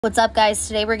What's up, guys?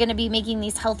 Today we're going to be making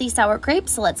these healthy sour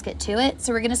grapes, so let's get to it.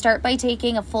 So we're going to start by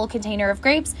taking a full container of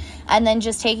grapes and then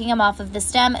just taking them off of the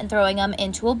stem and throwing them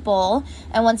into a bowl.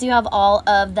 And once you have all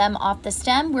of them off the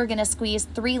stem, we're going to squeeze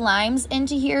 3 limes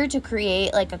into here to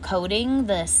create like a coating,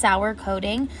 the sour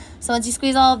coating. So once you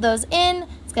squeeze all of those in,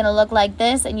 it's going to look like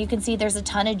this, and you can see there's a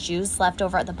ton of juice left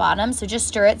over at the bottom. So just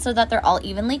stir it so that they're all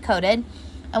evenly coated.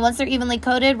 And once they're evenly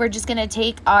coated, we're just going to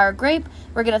take our grape,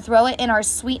 we're going to throw it in our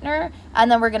sweetener,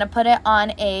 and then we're going to put it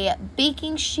on a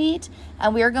baking sheet,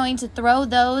 and we're going to throw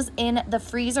those in the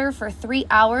freezer for 3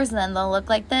 hours, and then they'll look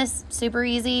like this. Super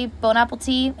easy. Bon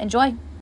appetit. Enjoy.